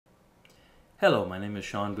Hello, my name is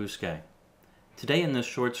Sean Bousquet. Today in this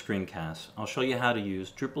short screencast, I'll show you how to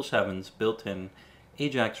use Drupal 7's built-in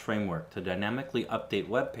Ajax Framework to dynamically update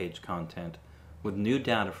web page content with new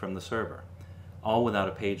data from the server, all without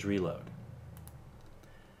a page reload.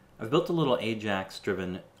 I've built a little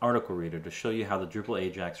Ajax-driven article reader to show you how the Drupal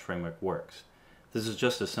Ajax Framework works. This is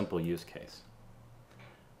just a simple use case.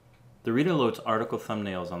 The reader loads article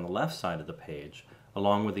thumbnails on the left side of the page,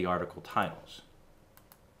 along with the article titles.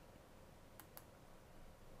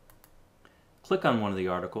 Click on one of the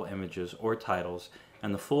article images or titles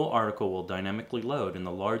and the full article will dynamically load in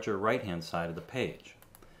the larger right-hand side of the page.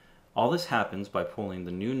 All this happens by pulling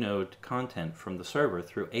the new node content from the server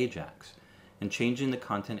through Ajax and changing the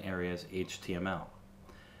content area's HTML.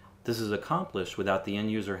 This is accomplished without the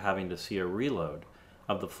end user having to see a reload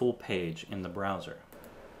of the full page in the browser.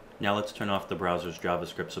 Now let's turn off the browser's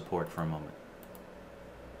JavaScript support for a moment.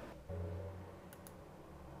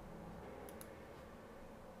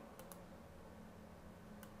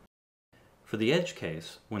 For the edge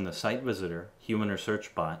case, when the site visitor, human or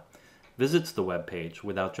search bot, visits the web page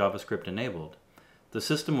without JavaScript enabled, the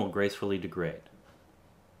system will gracefully degrade.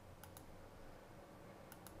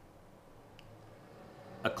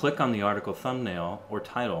 A click on the article thumbnail or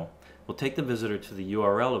title will take the visitor to the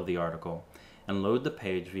URL of the article and load the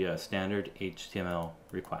page via a standard HTML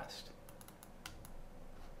request.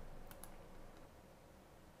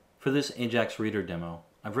 For this Ajax Reader demo,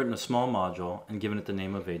 I've written a small module and given it the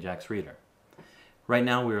name of Ajax Reader. Right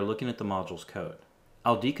now we are looking at the module's code.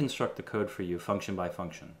 I'll deconstruct the code for you function by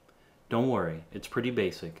function. Don't worry, it's pretty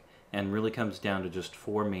basic and really comes down to just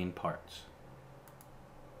 4 main parts.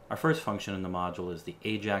 Our first function in the module is the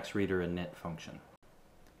Ajax Reader init function.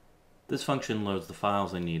 This function loads the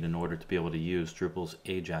files I need in order to be able to use Drupal's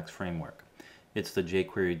Ajax framework. It's the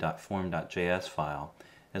jquery.form.js file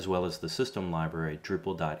as well as the system library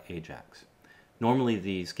Drupal.ajax. Normally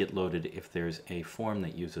these get loaded if there's a form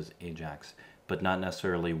that uses Ajax, but not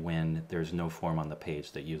necessarily when there's no form on the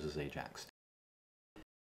page that uses Ajax.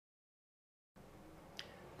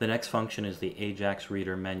 The next function is the Ajax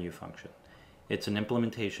Reader menu function. It's an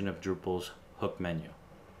implementation of Drupal's hook menu.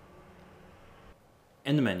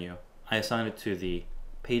 In the menu, I assign it to the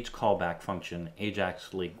page callback function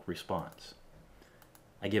Ajax link response.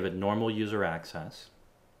 I give it normal user access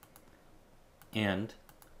and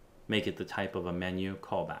make it the type of a menu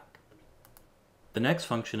callback. The next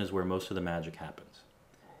function is where most of the magic happens.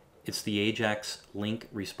 It's the Ajax link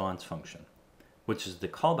response function, which is the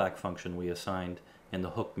callback function we assigned in the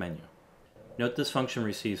hook menu. Note this function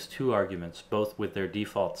receives 2 arguments, both with their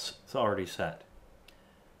defaults already set.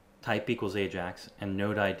 Type equals Ajax and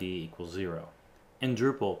node ID equals 0. In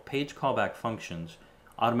Drupal, page callback functions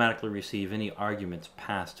automatically receive any arguments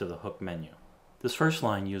passed to the hook menu. This first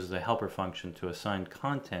line uses a helper function to assign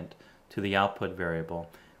content to the output variable,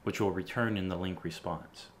 which will return in the link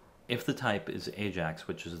response. If the type is Ajax,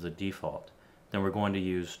 which is the default, then we're going to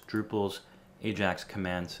use Drupal's Ajax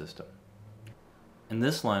command system. In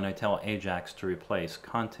this line, I tell Ajax to replace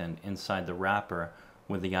content inside the wrapper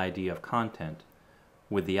with the ID of content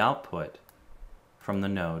with the output from the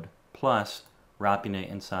node, plus wrapping it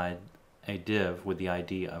inside a div with the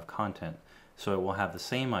ID of content, so it will have the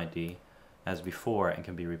same ID as before and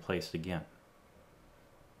can be replaced again.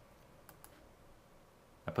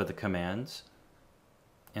 I put the commands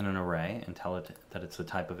in an array and tell it that it's the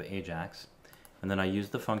type of Ajax, and then I use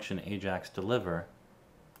the function Ajax deliver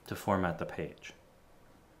to format the page.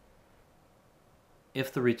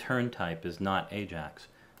 If the return type is not Ajax,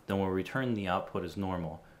 then we'll return the output as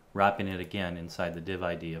normal, wrapping it again inside the div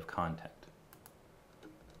ID of content.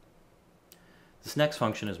 This next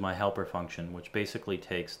function is my helper function, which basically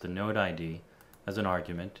takes the node ID as an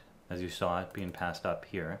argument, as you saw it being passed up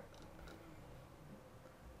here,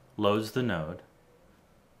 loads the node,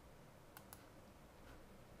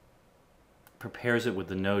 prepares it with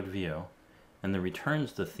the node view, and then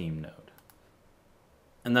returns the theme node.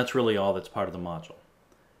 And that's really all that's part of the module.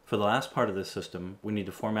 For the last part of this system, we need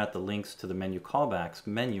to format the links to the menu callbacks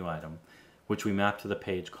menu item, which we map to the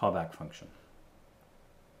page callback function.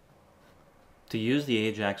 To use the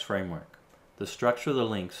Ajax framework, the structure of the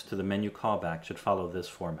links to the menu callback should follow this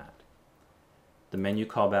format. The menu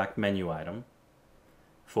callback menu item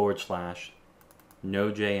 /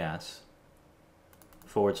 node.js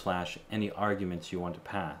 / any arguments you want to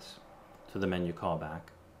pass to the menu callback,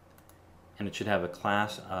 and it should have a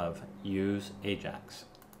class of use Ajax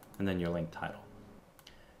and then your link title.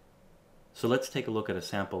 So let's take a look at a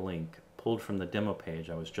sample link pulled from the demo page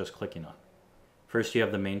I was just clicking on. First you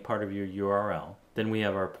have the main part of your URL, then we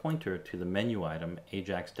have our pointer to the menu item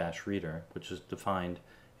Ajax-Reader, which is defined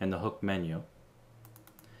in the hook menu.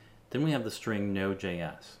 Then we have the string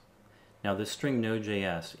Node.js. Now this string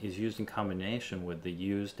Node.js is used in combination with the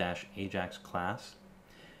use-Ajax class.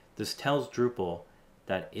 This tells Drupal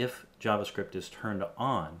that if JavaScript is turned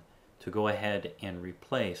on, to go ahead and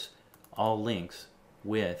replace all links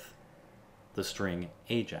with the string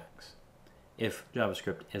Ajax. If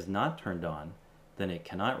JavaScript is not turned on, then it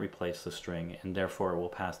cannot replace the string, and therefore it will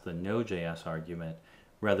pass the Node.js argument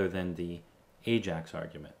rather than the Ajax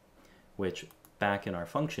argument, which back in our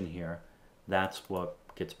function here, that's what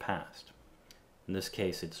gets passed. In this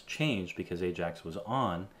case, it's changed because Ajax was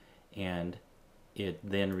on, and it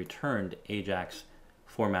then returned Ajax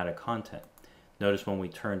formatted content. Notice when we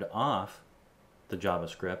turned off the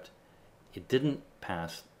JavaScript, it didn't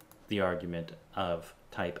pass the argument of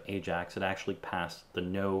type Ajax. It actually passed the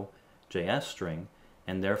Node.js string,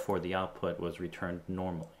 and therefore the output was returned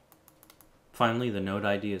normally. Finally, the node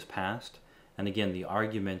ID is passed, and again the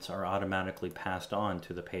arguments are automatically passed on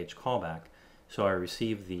to the page callback. So I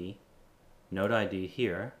receive the node ID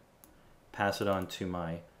here, pass it on to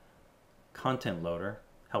my content loader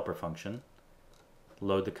helper function,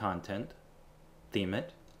 load the content, theme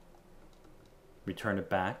it, return it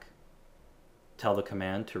back, tell the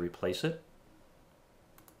command to replace it,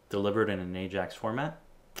 deliver it in an Ajax format,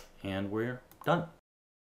 and we're done.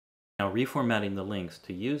 Now reformatting the links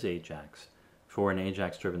to use Ajax for an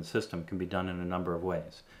Ajax-driven system can be done in a number of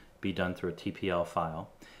ways. Be done through a TPL file.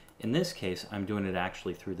 In this case, I'm doing it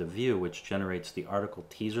actually through the view, which generates the article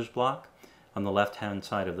teasers block on the left-hand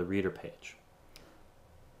side of the reader page.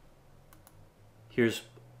 Here's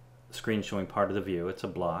a screen showing part of the view. It's a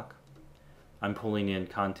block. I'm pulling in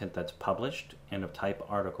content that's published and of type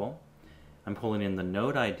article. I'm pulling in the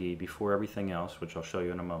node ID before everything else, which I'll show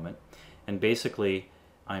you in a moment. And basically,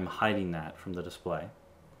 I'm hiding that from the display.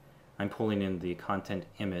 I'm pulling in the content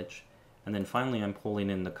image, and then finally I'm pulling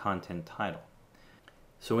in the content title.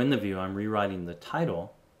 So in the view, I'm rewriting the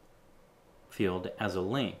title field as a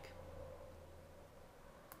link,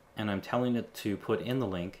 and I'm telling it to put in the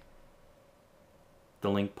link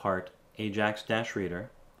part Ajax-Reader,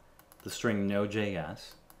 the string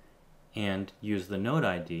Node.js, and use the node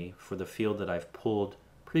ID for the field that I've pulled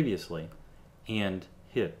previously and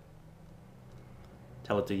hid.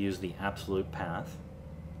 Tell it to use the absolute path,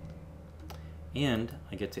 and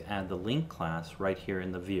I get to add the link class right here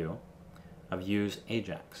in the view of use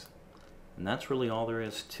Ajax. And that's really all there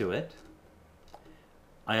is to it.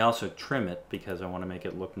 I also trim it because I want to make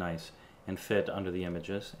it look nice and fit under the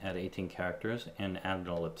images at 18 characters and add an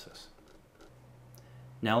ellipsis.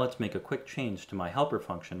 Now let's make a quick change to my helper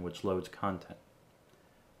function, which loads content.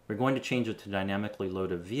 We're going to change it to dynamically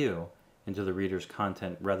load a view into the reader's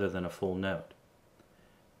content rather than a full node.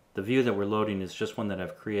 The view that we're loading is just one that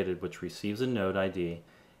I've created, which receives a node ID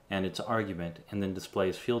and its argument and then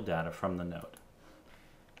displays field data from the node.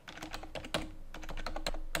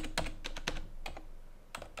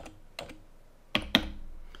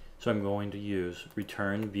 So I'm going to use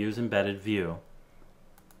return views embedded view,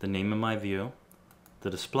 the name of my view, the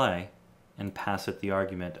display, and pass it the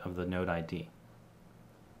argument of the node ID.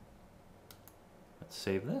 Let's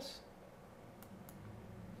save this.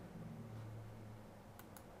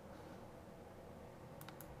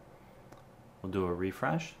 We'll do a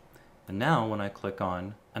refresh, and now when I click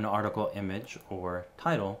on an article image or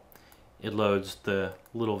title, it loads the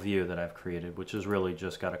little view that I've created, which has really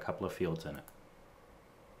just got a couple of fields in it.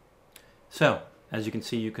 So, as you can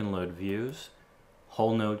see, you can load views,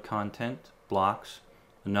 whole node content, blocks,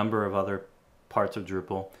 a number of other parts of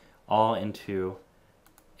Drupal, all into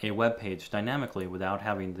a web page dynamically without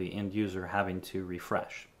having the end user having to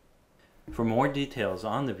refresh. For more details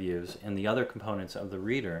on the views and the other components of the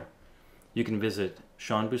reader, you can visit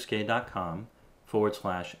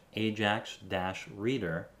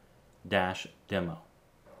seanbousquet.com/Ajax-Reader-demo.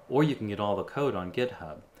 Or you can get all the code on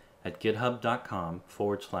GitHub at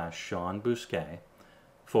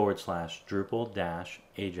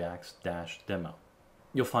github.com/seanbousquet/Drupal-Ajax-demo.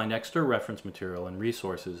 You'll find extra reference material and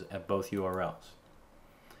resources at both URLs.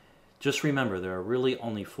 Just remember, there are really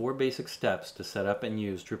only 4 basic steps to set up and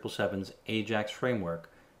use Drupal 7's Ajax Framework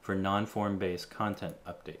for non-form-based content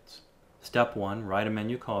updates. Step 1, write a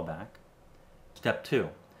menu callback. Step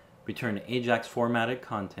 2, return Ajax formatted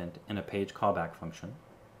content in a page callback function.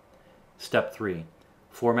 Step 3,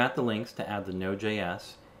 format the links to add the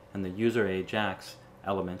Node.js and the user Ajax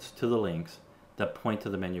elements to the links that point to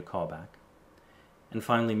the menu callback. And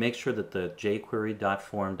finally, make sure that the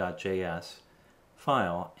jQuery.form.js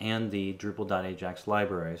file and the Drupal.ajax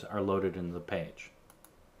libraries are loaded into the page.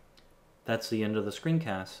 That's the end of the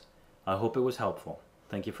screencast. I hope it was helpful.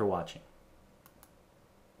 Thank you for watching.